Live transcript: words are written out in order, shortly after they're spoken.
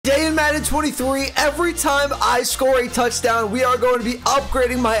Day in Madden 23, every time I score a touchdown, we are going to be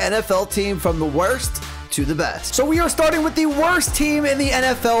upgrading my NFL team from the worst to the best. So we are starting with the worst team in the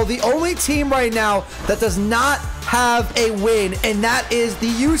NFL, the only team right now that does not have a win, and that is the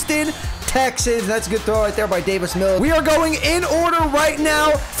Houston Texans. That's a good throw right there by Davis Mills. We are going in order right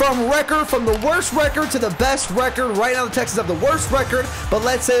now from the worst record to the best record. Right now the Texans have the worst record, but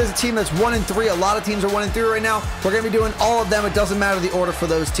let's say there's a team that's 1-3. A lot of teams are 1-3 right now. We're going to be doing all of them. It doesn't matter the order for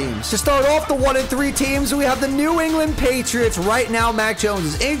those teams. To start off the 1-3 teams, we have the New England Patriots. Right now Mac Jones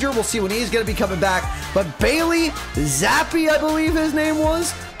is injured. We'll see when he's going to be coming back, but Bailey Zappi, I believe his name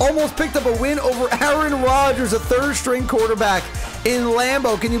was, almost picked up a win over Aaron Rodgers, a third-string quarterback in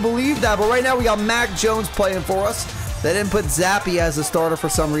Lambeau. Can you believe that? But right now we got Mac Jones playing for us. They didn't put Zappi as a starter for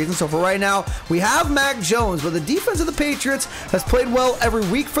some reason. So for right now, we have Mac Jones. But the defense of the Patriots has played well every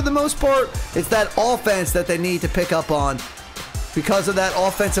week for the most part. It's that offense that they need to pick up on. Because of that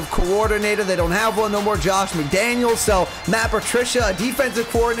offensive coordinator, they don't have one no more, Josh McDaniels. So Matt Patricia, a defensive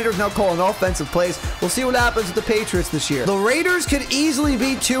coordinator, is now calling offensive plays. We'll see what happens with the Patriots this year. The Raiders could easily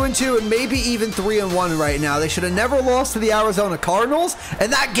be 2-2 and maybe even 3-1 right now. They should have never lost to the Arizona Cardinals.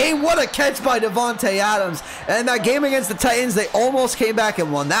 And that game, what a catch by Davante Adams. And that game against the Titans, they almost came back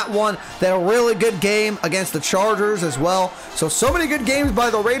and won that one. They had a really good game against the Chargers as well. So many good games by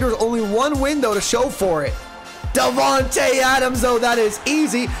the Raiders. Only one win, though, to show for it. Davante Adams, though, that is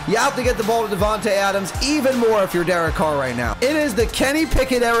easy. You have to get the ball to Davante Adams even more if you're Derek Carr right now. It is the Kenny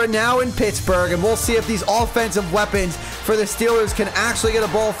Pickett era now in Pittsburgh, and we'll see if these offensive weapons for the Steelers can actually get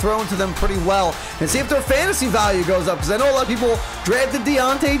a ball thrown to them pretty well and see if their fantasy value goes up, because I know a lot of people drafted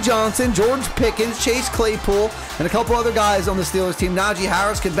Deontay Johnson, George Pickens, Chase Claypool, and a couple other guys on the Steelers team. Najee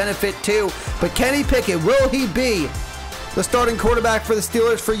Harris could benefit too, but Kenny Pickett, will he be the starting quarterback for the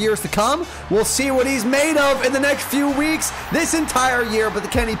Steelers for years to come? We'll see what he's made of in the next few weeks, this entire year, but the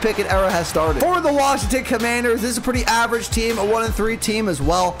Kenny Pickett era has started. For the Washington Commanders, this is a pretty average team, a 1-3 team as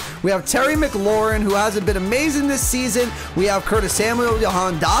well. We have Terry McLaurin, who hasn't been amazing this season. We have Curtis Samuel,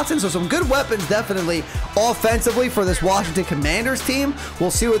 Jahan Dotson, so some good weapons definitely offensively for this Washington Commanders team.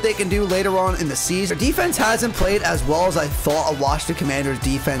 We'll see what they can do later on in the season. Their defense hasn't played as well as I thought a Washington Commanders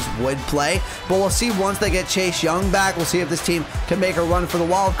defense would play, but we'll see once they get Chase Young back. We'll see if this team can make a run for the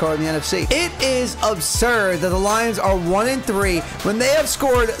wild card in the NFC. It is absurd that the Lions are 1-3 when they have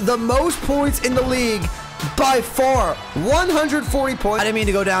scored the most points in the league by far, 140 points. I didn't mean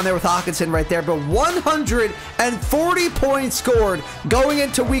to go down there with Hawkinson right there, but 140 points scored going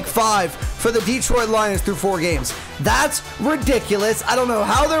into week 5 for the Detroit Lions through 4 games. That's ridiculous. I don't know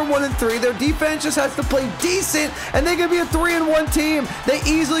how they're 1-3. Their defense just has to play decent, and they could be a 3-1 team. They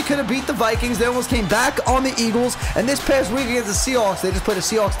easily could have beat the Vikings. They almost came back on the Eagles, and this past week against the Seahawks, they just played a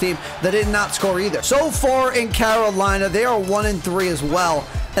Seahawks team that did not score either. So far in Carolina, they are 1-3 as well.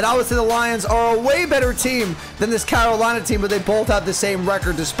 And I would say the Lions are a way better team than this Carolina team, but they both have the same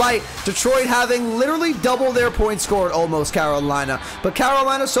record, despite Detroit having literally double their points scored, almost, Carolina. But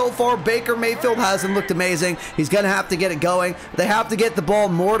Carolina so far, Baker Mayfield hasn't looked amazing. He's going to have to get it going. They have to get the ball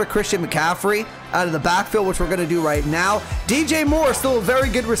more to Christian McCaffrey out of the backfield, which we're going to do right now. DJ Moore is still a very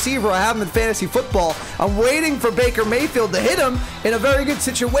good receiver. I have him in fantasy football. I'm waiting for Baker Mayfield to hit him in a very good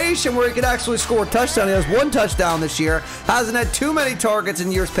situation where he could actually score a touchdown. He has 1 touchdown this year. Hasn't had too many targets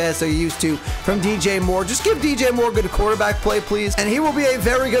in years past that you're used to from DJ Moore. Just give DJ Moore good quarterback play, please, and he will be a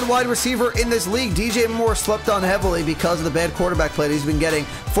very good wide receiver in this league. DJ Moore slept on heavily because of the bad quarterback play that he's been getting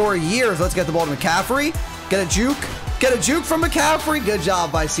for years. Let's get the ball to McCaffrey. Get a juke. Get a juke from McCaffrey. Good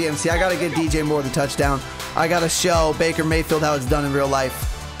job by CMC. I got to get DJ Moore the touchdown. I got to show Baker Mayfield how it's done in real life.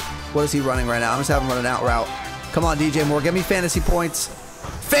 What is he running right now? I'm just having him run an out route. Come on, DJ Moore. Give me fantasy points.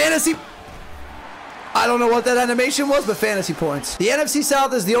 Fantasy. I don't know what that animation was, but fantasy points. The NFC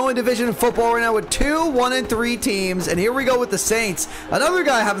South is the only division in football right now with 2 1-3 teams, and here we go with the Saints. Another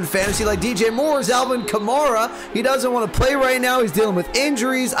guy having fantasy like DJ Moore is Alvin Kamara. He doesn't want to play right now. He's dealing with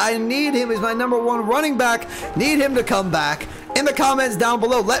injuries. I need him as my #1 running back. Need him to come back. In the comments down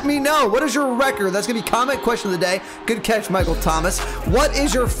below, let me know, what is your record? That's going to be comment question of the day. Good catch, Michael Thomas. What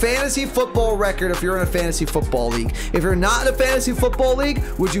is your fantasy football record if you're in a fantasy football league? If you're not in a fantasy football league,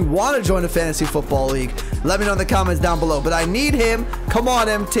 would you want to join a fantasy football league? Let me know in the comments down below. But I need him. Come on,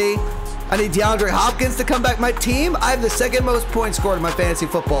 MT. I need DeAndre Hopkins to come back. My team, I have the 2nd most points scored in my fantasy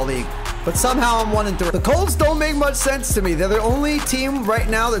football league. But somehow I'm 1-3. The Colts don't make much sense to me. They're the only team right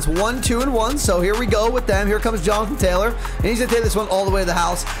now that's 1-2-1. So here we go with them. Here comes Jonathan Taylor. And he's going to take this one all the way to the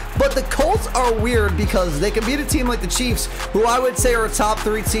house. But the Colts are weird because they can beat a team like the Chiefs, who I would say are a top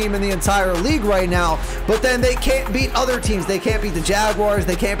 3 team in the entire league right now, but then they can't beat other teams. They can't beat the Jaguars,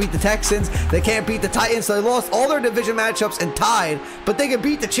 they can't beat the Texans, they can't beat the Titans, so they lost all their division matchups and tied, but they can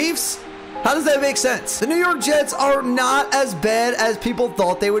beat the Chiefs? How does that make sense? The New York Jets are not as bad as people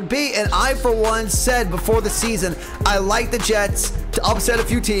thought they would be, and I, for one, said before the season, I like the Jets to upset a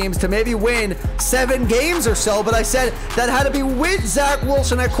few teams, to maybe win 7 games or so, but I said that had to be with Zach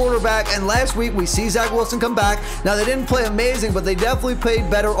Wilson at quarterback, and last week we see Zach Wilson come back. Now, they didn't play amazing, but they definitely played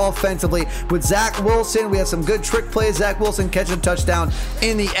better offensively with Zach Wilson. We had some good trick plays. Zach Wilson catching a touchdown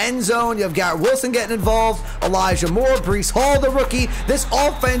in the end zone. You have Garrett Wilson getting involved, Elijah Moore, Breece Hall, the rookie. This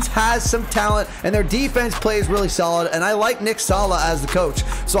offense has some talent, and their defense plays really solid, and I like Nick Sala as the coach.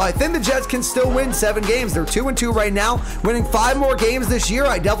 So I think the Jets can still win 7 games. They're 2-2 right now. Winning 5 more games this year,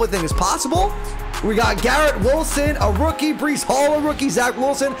 I definitely think is possible. We got Garrett Wilson, a rookie, Breece Hall, a rookie, Zach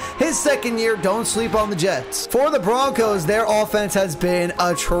Wilson, his second year. Don't sleep on the Jets. For the Broncos, their offense has been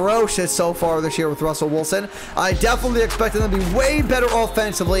atrocious so far this year with Russell Wilson. I definitely expected them to be way better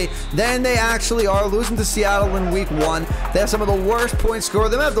offensively than they actually are, losing to Seattle in week 1. They have some of the worst points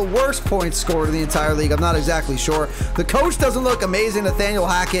scored. They might have the worst points scored in the entire league. I'm not exactly sure. The coach doesn't look amazing. Nathaniel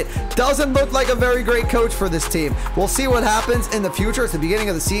Hackett doesn't look like a very great coach for this team. We'll see what happens in the future. It's the beginning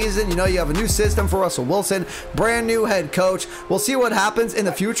of the season. You know, you have a new system for Russell Wilson, brand new head coach. We'll see what happens in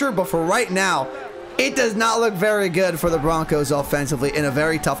the future, but for right now, it does not look very good for the Broncos offensively in a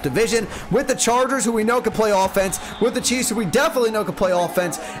very tough division with the Chargers, who we know can play offense, with the Chiefs, who we definitely know can play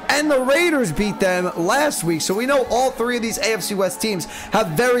offense, and the Raiders beat them last week. So we know all 3 of these AFC West teams have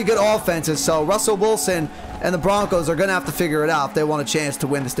very good offenses. So Russell Wilson and the Broncos are going to have to figure it out if they want a chance to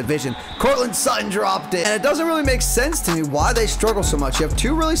win this division. Courtland Sutton dropped it, and it doesn't really make sense to me why they struggle so much. You have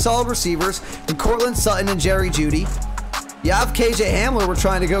 2 really solid receivers in Courtland Sutton and Jerry Jeudy. You have KJ Hamler we're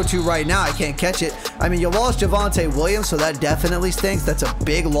trying to go to right now. I can't catch it. I mean, you lost Javonte Williams, so that definitely stinks. That's a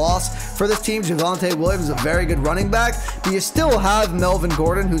big loss for this team. Javonte Williams is a very good running back, but you still have Melvin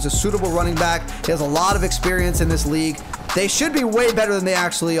Gordon, who's a suitable running back. He has a lot of experience in this league. They should be way better than they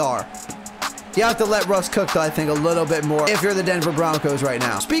actually are. You have to let Russ cook, though, I think, a little bit more if you're the Denver Broncos right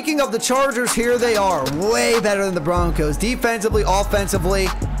now. Speaking of the Chargers, here they are. Way better than the Broncos. Defensively, offensively.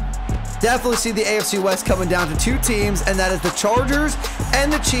 Definitely see the AFC West coming down to 2 teams, and that is the Chargers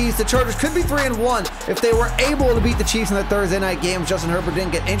and the Chiefs. The Chargers could be 3-1 if they were able to beat the Chiefs in that Thursday night game. Justin Herbert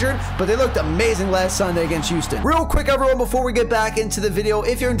didn't get injured, but they looked amazing last Sunday against Houston. Real quick, everyone, before we get back into the video,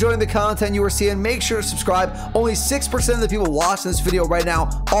 if you're enjoying the content you are seeing, make sure to subscribe. Only 6% of the people watching this video right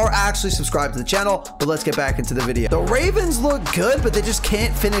now are actually subscribed to the channel, but let's get back into the video. The Ravens look good, but they just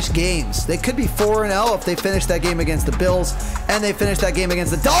can't finish games. They could be 4-0 if they finish that game against the Bills, and they finish that game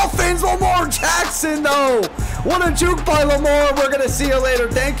against the Dolphins. Lamar Jackson, though. What a juke by Lamar. We're going to see you later.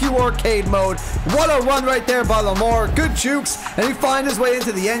 Thank you, arcade mode. What a run right there by Lamar. Good jukes, and he finds his way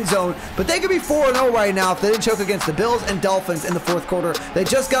into the end zone. But they could be 4-0 right now if they didn't choke against the Bills and Dolphins in the 4th quarter. They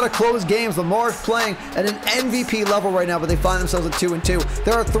just got to close games. Lamar's playing at an MVP level right now, but they find themselves at 2-2.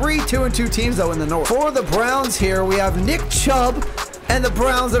 There are 3 2-2 teams, though, in the North. For the Browns here, we have Nick Chubb and the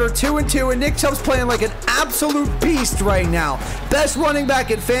Browns that are 2-2, and Nick Chubb's playing like an absolute beast right now. Best running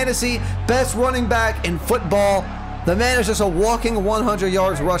back in fantasy, best running back in football. The man is just a walking 100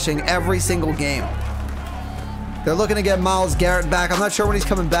 yards rushing every single game. They're looking to get Myles Garrett back. I'm not sure when he's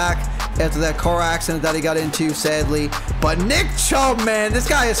coming back after that car accident that he got into, sadly. But Nick Chubb, man, this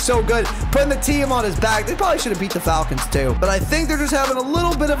guy is so good. Putting the team on his back. They probably should have beat the Falcons too. But I think they're just having a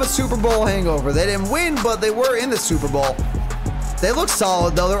little bit of a Super Bowl hangover. They didn't win, but they were in the Super Bowl. They look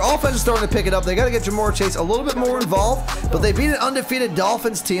solid, though. Their offense is starting to pick it up. They got to get Jamar Chase a little bit more involved, but they beat an undefeated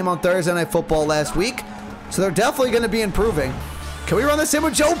Dolphins team on Thursday Night Football last week, so they're definitely going to be improving. Can we run this in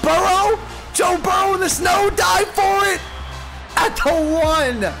with Joe Burrow? Joe Burrow in the snow, dive for it at the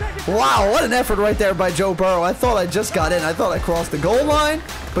 1. Wow, what an effort right there by Joe Burrow. I thought I just got in. I thought I crossed the goal line,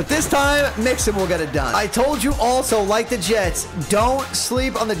 but this time, Mixon will get it done. I told you also, like the Jets, don't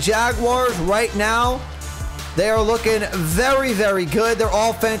sleep on the Jaguars right now. They are looking very, very good. Their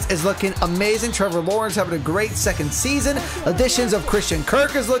offense is looking amazing. Trevor Lawrence having a great second season. Additions of Christian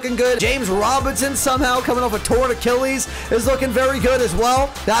Kirk is looking good. James Robinson somehow coming off a torn Achilles is looking very good as well.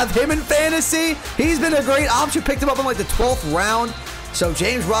 To have him in fantasy, he's been a great option. Picked him up in like the 12th round. So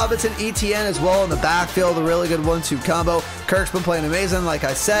James Robinson, ETN as well in the backfield, a really good 1-2 combo. Kirk's been playing amazing, like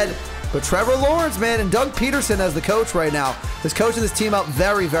I said. But Trevor Lawrence, man, and Doug Peterson as the coach right now is coaching this team up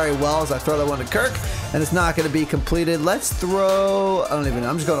very, very well. As I throw that one to Kirk, and it's not going to be completed. Let's throw, I don't even know.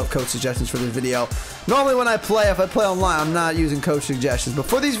 I'm just going off coach suggestions for this video. Normally when if I play online, I'm not using coach suggestions. But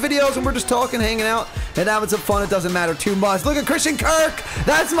for these videos, when we're just talking, hanging out, and having some fun, it doesn't matter too much. Look at Christian Kirk.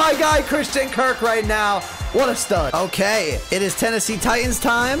 That's my guy, Christian Kirk, right now. What a stud. Okay, it is Tennessee Titans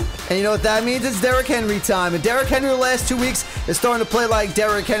time. And you know what that means? It's Derrick Henry time. And Derrick Henry the last 2 weeks is starting to play like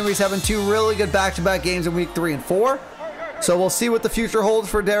Derrick Henry's having 2 really good back-to-back games in week 3 and 4. So we'll see what the future holds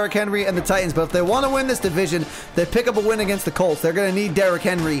for Derrick Henry and the Titans. But if they want to win this division, they pick up a win against the Colts. They're going to need Derrick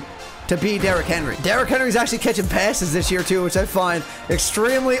Henry to be Derrick Henry. Derrick Henry's actually catching passes this year too, which I find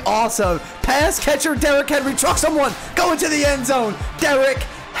extremely awesome. Pass catcher Derrick Henry, truck someone, go into the end zone. Derrick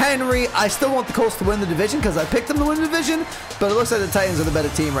Henry. I still want the Colts to win the division because I picked them to win the division, but it looks like the Titans are the better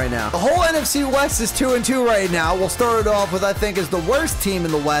team right now. The whole NFC West is 2-2 right now. We'll start it off with I think is the worst team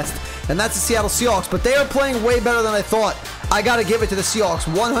in the West, and that's the Seattle Seahawks, but they are playing way better than I thought. I got to give it to the Seahawks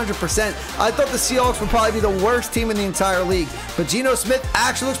 100%. I thought the Seahawks would probably be the worst team in the entire league, but Geno Smith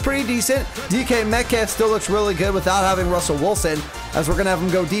actually looks pretty decent. DK Metcalf still looks really good without having Russell Wilson, as we're going to have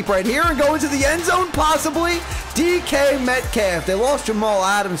him go deep right here and go into the end zone, possibly. DK Metcalf. They lost Jamal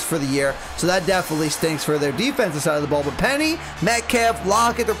Adams for the year, so that definitely stinks for their defensive side of the ball. But Penny, Metcalf,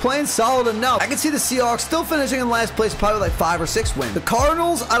 Lockett, they're playing solid enough. I can see the Seahawks still finishing in last place, probably like 5 or 6 wins. The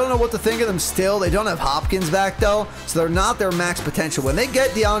Cardinals, I don't know what to think of them still. They don't have Hopkins back, though, so they're not their max potential. When they get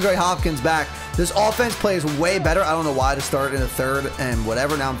DeAndre Hopkins back, this offense plays way better. I don't know why to start in a 3rd and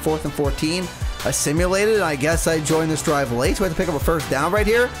whatever. Now I'm 4th and 14. I simulated, and I guess I joined this drive late, so I had to pick up a 1st down right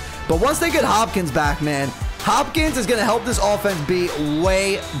here. But once they get Hopkins back, man, Hopkins is going to help this offense be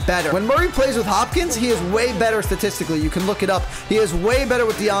way better. When Murray plays with Hopkins, he is way better statistically. You can look it up. He is way better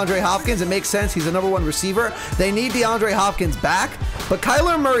with DeAndre Hopkins. It makes sense. He's the #1 receiver. They need DeAndre Hopkins back. But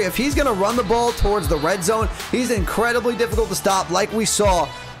Kyler Murray, if he's going to run the ball towards the red zone, he's incredibly difficult to stop, like we saw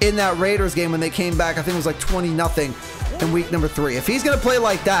in that Raiders game when they came back. I think it was like 20-0 in week number 3. If he's going to play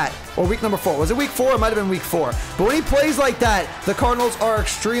like that, or week number 4. Was it week 4? It might have been week 4. But when he plays like that, the Cardinals are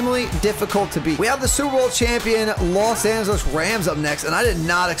extremely difficult to beat. We have the Super Bowl champion Los Angeles Rams up next, and I did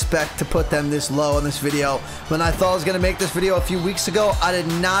not expect to put them this low in this video. When I thought I was going to make this video a few weeks ago, I did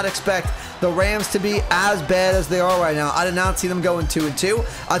not expect the Rams to be as bad as they are right now. I did not see them going 2-2.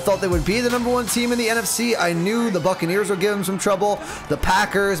 I thought they would be the #1 team in the NFC. I knew the Buccaneers would give them some trouble, the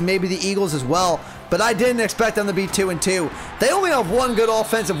Packers, maybe the Eagles as well. But I didn't expect them to be 2-2. They only have one good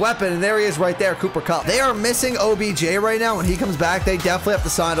offensive weapon, and there he is right there, Cooper Kupp. They are missing OBJ right now. When he comes back, they definitely have to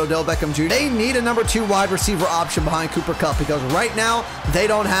sign Odell Beckham Jr. They need a #2 wide receiver option behind Cooper Kupp because right now they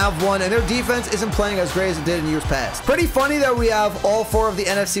don't have one, and their defense isn't playing as great as it did in years past. Pretty funny that we have all 4 of the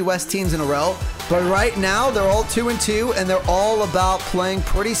NFC West teams in a row. But right now, they're all 2-2, and they're all about playing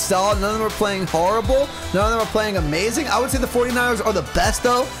pretty solid. None of them are playing horrible. None of them are playing amazing. I would say the 49ers are the best,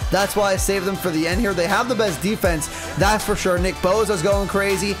 though. That's why I saved them for the end here. They have the best defense, that's for sure. Nick Bosa's going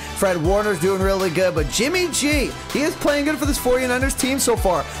crazy. Fred Warner's doing really good. But Jimmy G, he is playing good for this 49ers team so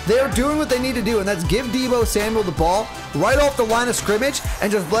far. They are doing what they need to do, and that's give Deebo Samuel the ball right off the line of scrimmage and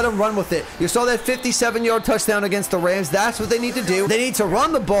just let him run with it. You saw that 57-yard touchdown against the Rams. That's what they need to do. They need to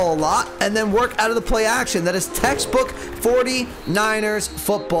run the ball a lot and then work out of the play action. That is textbook 49ers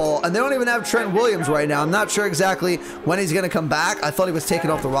football. And they don't even have Trent Williams right now. I'm not sure exactly when he's going to come back. I thought he was taken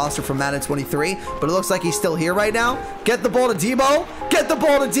off the roster from Madden 23, but it looks like he's still here right now. Get the ball to Deebo. Get the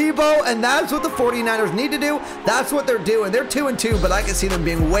ball to Deebo. And that's what the 49ers need to do. That's what they're doing. They're 2-2, but I can see them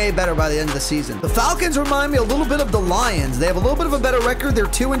being way better by the end of the season. The Falcons remind me a little bit of the Lions. They have a little bit of a better record. They're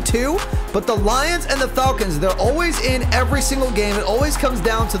 2-2, but the Lions and the Falcons, they're always in every single game. It always comes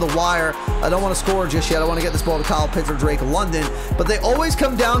down to the wire. I don't want to score just yet. I want to get this ball to Kyle Pitts or Drake London, but they always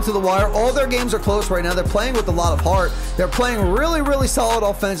come down to the wire. All their games are close right now. They're playing with a lot of heart. They're playing really, really solid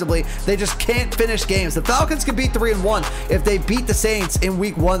offensively. They just can't finish games. The Falcons could beat 3-1 if they beat the Saints in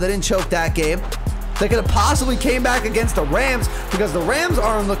week 1. They didn't choke that game. They could have possibly came back against the Rams because the Rams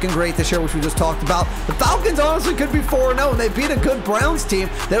aren't looking great this year, which we just talked about. The Falcons honestly could be 4-0, and they beat a good Browns team.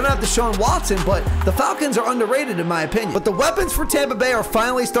 They don't have Deshaun Watson, but the Falcons are underrated in my opinion. But the weapons for Tampa Bay are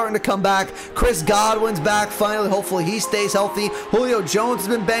finally starting to come back. Chris Godwin's back finally. Hopefully he stays healthy. Julio Jones has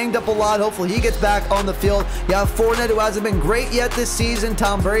been banged up a lot. Hopefully he gets back on the field. You have Fournette, who hasn't been great yet this season.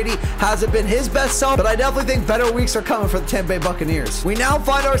 Tom Brady hasn't been his best self, but I definitely think better weeks are coming for the Tampa Bay Buccaneers. We now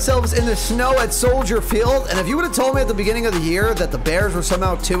find ourselves in the snow at Soldier Field, and if you would have told me at the beginning of the year that the Bears were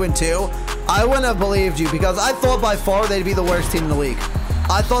somehow 2-2, I wouldn't have believed you because I thought by far they'd be the worst team in the league.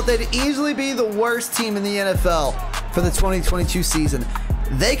 I thought they'd easily be the worst team in the NFL for the 2022 season.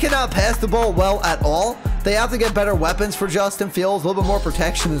 They cannot pass the ball well at all. They have to get better weapons for Justin Fields, a little bit more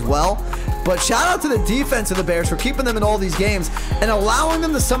protection as well. But shout out to the defense of the Bears for keeping them in all these games and allowing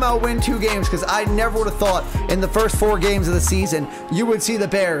them to somehow win 2 games, because I never would have thought in the first 4 games of the season you would see the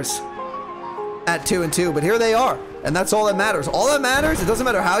Bears at 2-2. But here they are, and that's all that matters. All that matters, it doesn't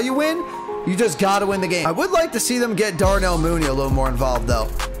matter how you win, you just got to win the game. I would like to see them get Darnell Mooney a little more involved, though.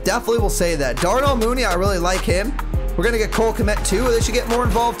 Definitely will say that. Darnell Mooney, I really like him. We're going to get Cole Kmet too. They should get more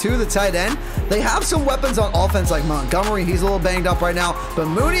involved too, the tight end. They have some weapons on offense like Montgomery. He's a little banged up right now. But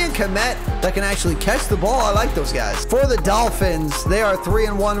Mooney and Kmet that can actually catch the ball, I like those guys. For the Dolphins, they are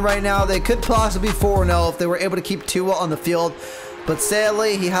 3-1 right now. They could possibly be 4-0 if they were able to keep Tua on the field. But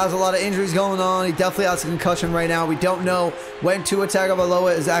sadly, he has a lot of injuries going on. He definitely has a concussion right now. We don't know when Tua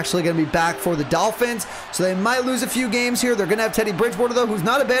Tagovailoa is actually going to be back for the Dolphins. So they might lose a few games here. They're going to have Teddy Bridgewater, though, who's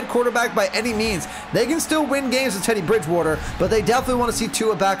not a bad quarterback by any means. They can still win games with Teddy Bridgewater, but they definitely want to see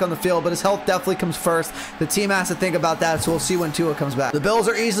Tua back on the field. But his health definitely comes first. The team has to think about that, so we'll see when Tua comes back. The Bills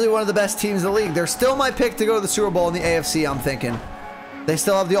are easily one of the best teams in the league. They're still my pick to go to the Super Bowl in the AFC, I'm thinking. They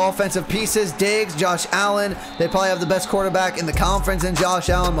still have the offensive pieces, Diggs, Josh Allen. They probably have the best quarterback in the conference in Josh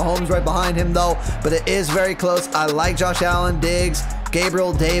Allen. Mahomes right behind him, though, but it is very close. I like Josh Allen, Diggs,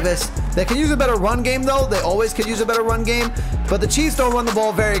 Gabriel Davis. They can use a better run game, though. They always could use a better run game, but the Chiefs don't run the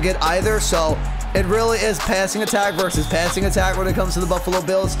ball very good either, so it really is passing attack versus passing attack when it comes to the Buffalo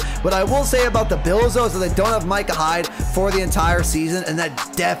Bills. What I will say about the Bills, though, is that they don't have Micah Hyde for the entire season, and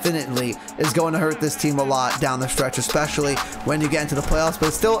that definitely is going to hurt this team a lot down the stretch, especially when you get into the playoffs. But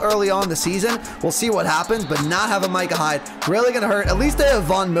it's still early on in the season. We'll see what happens, but not having Micah Hyde really going to hurt. At least they have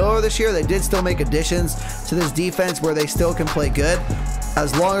Von Miller this year. They did still make additions to this defense where they still can play good.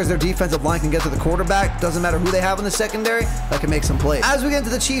 As long as their defensive line can get to the quarterback, doesn't matter who they have in the secondary, that can make some plays. As we get into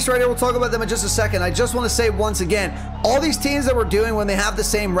the Chiefs right here, we'll talk about them in just a second. I just want to say once again, all these teams that we're doing, when they have the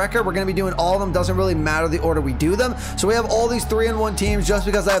same record, we're going to be doing all of them. Doesn't really matter the order we do them. So we have all these 3-1 teams. Just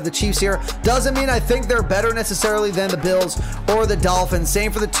because I have the Chiefs here doesn't mean I think they're better necessarily than the Bills or the Dolphins.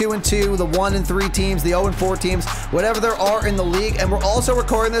 Same for the 2-2, the 1-3 teams, the 0-4 teams, whatever there are in the league. And we're also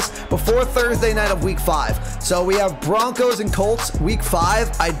recording this before Thursday night of week 5. So we have Broncos and Colts week 5.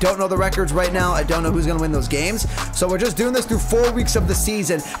 I don't know the records right now. I don't know who's going to win those games. So we're just doing this through 4 weeks of the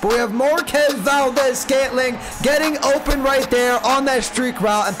season. But we have Marquez Valdez-Scantling getting open right there on that streak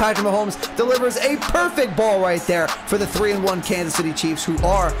route. And Patrick Mahomes delivers a perfect ball right there for the 3-1 Kansas City Chiefs, who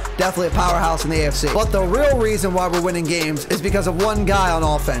are definitely a powerhouse in the AFC. But the real reason why we're winning games is because of one guy on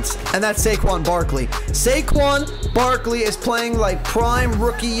offense, and that's Saquon Barkley. Saquon Barkley is playing like prime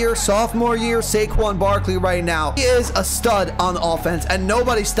rookie year, sophomore year Saquon Barkley right now. He is a stud on offense, and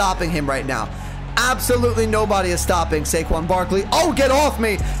nobody's stopping him right now. Absolutely nobody is stopping Saquon Barkley. Oh, get off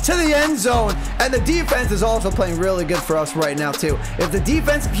me, to the end zone. And the defense is also playing really good for us right now too. If the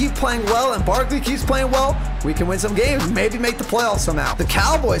defense keeps playing well and Barkley keeps playing well, we can win some games, maybe make the playoffs somehow. The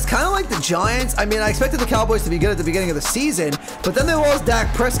Cowboys, kind of like the Giants. I mean, I expected the Cowboys to be good at the beginning of the season, but then they lost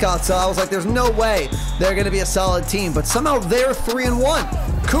Dak Prescott, so I was like, there's no way they're going to be a solid team. But somehow they're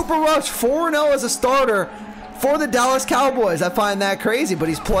 3-1. Cooper Rush 4-0 as a starter for the Dallas Cowboys. I find that crazy, but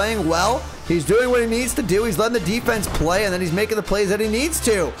he's playing well. He's doing what he needs to do. He's letting the defense play, and then he's making the plays that he needs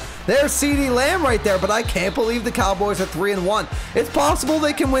to. There's CeeDee Lamb right there, but I can't believe the Cowboys are 3-1. It's possible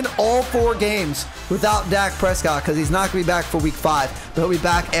they can win all 4 games without Dak Prescott, because he's not going to be back for week 5, but he'll be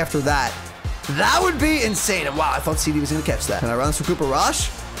back after that. That would be insane. And wow, I thought CeeDee was going to catch that. Can I run this for Cooper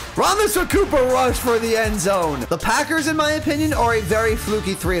Rush? Run this for Cooper Rush for the end zone. The Packers, in my opinion, are a very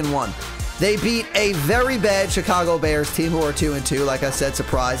fluky 3-1. They beat a very bad Chicago Bears team who are 2-2. Like I said,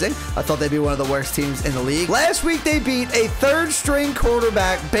 surprising. I thought they'd be one of the worst teams in the league. Last week, they beat a 3rd-string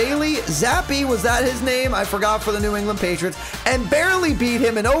quarterback, Bailey Zappi. Was that his name? I forgot, for the New England Patriots. And barely beat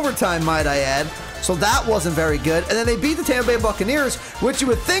him in overtime, might I add. So that wasn't very good. And then they beat the Tampa Bay Buccaneers, which you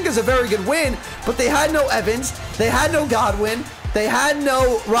would think is a very good win. But they had no Evans. They had no Godwin. They had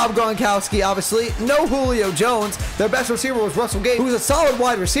no Rob Gronkowski, obviously. No Julio Jones. Their best receiver was Russell Gage, who's a solid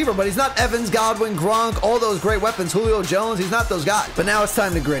wide receiver, but he's not Evans, Godwin, Gronk, all those great weapons. Julio Jones, he's not those guys. But now it's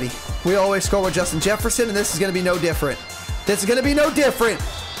time to gritty. We always score with Justin Jefferson, and this is going to be no different. This is going to be no different.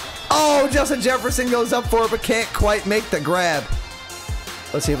 Oh, Justin Jefferson goes up for it, but can't quite make the grab.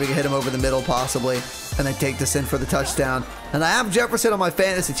 Let's see if we can hit him over the middle, possibly, and then take this in for the touchdown. And I have Jefferson on my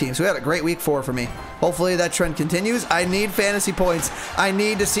fantasy team, so we had a great week 4 for me. Hopefully that trend continues. I need fantasy points. I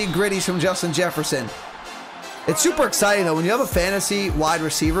need to see gritties from Justin Jefferson. It's super exciting, though, when you have a fantasy wide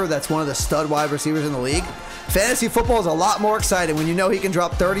receiver that's one of the stud wide receivers in the league. Fantasy football is a lot more exciting when you know he can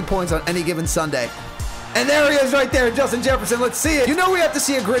drop 30 points on any given Sunday. And there he is right there, Justin Jefferson. Let's see it. You know we have to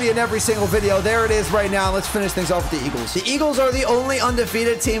see a gritty in every single video. There it is right now. Let's finish things off with the Eagles. The Eagles are the only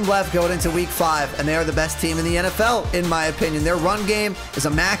undefeated team left going into week 5, and they are the best team in the NFL, in my opinion. Their run game is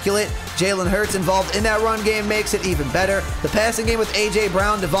immaculate. Jalen Hurts involved in that run game makes it even better. The passing game with A.J.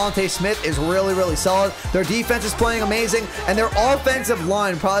 Brown, Devontae Smith is really, really solid. Their defense is playing amazing, and their offensive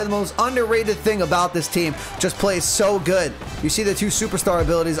line, probably the most underrated thing about this team, just plays so good. You see the 2 superstar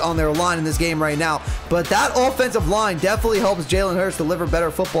abilities on their line in this game right now, but that offensive line definitely helps Jalen Hurts deliver better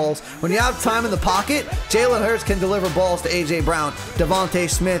footballs. When you have time in the pocket, Jalen Hurts can deliver balls to A.J. Brown, Devontae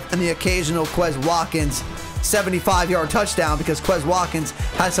Smith, and the occasional Quez Watkins 75-yard touchdown because Quez Watkins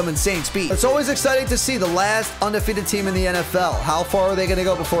has some insane speed. It's always exciting to see the last undefeated team in the NFL. How far are they going to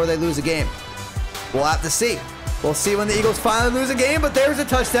go before they lose a game? We'll have to see. We'll see when the Eagles finally lose a game, but there's a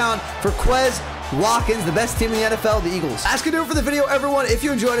touchdown for Quez Watkins, the best team in the NFL, the Eagles. That's going to do it for the video, everyone. If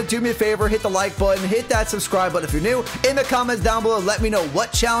you enjoyed it, do me a favor, hit the like button, hit that subscribe button if you're new. In the comments down below, let me know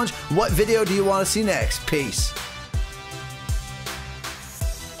what challenge, what video do you want to see next. Peace.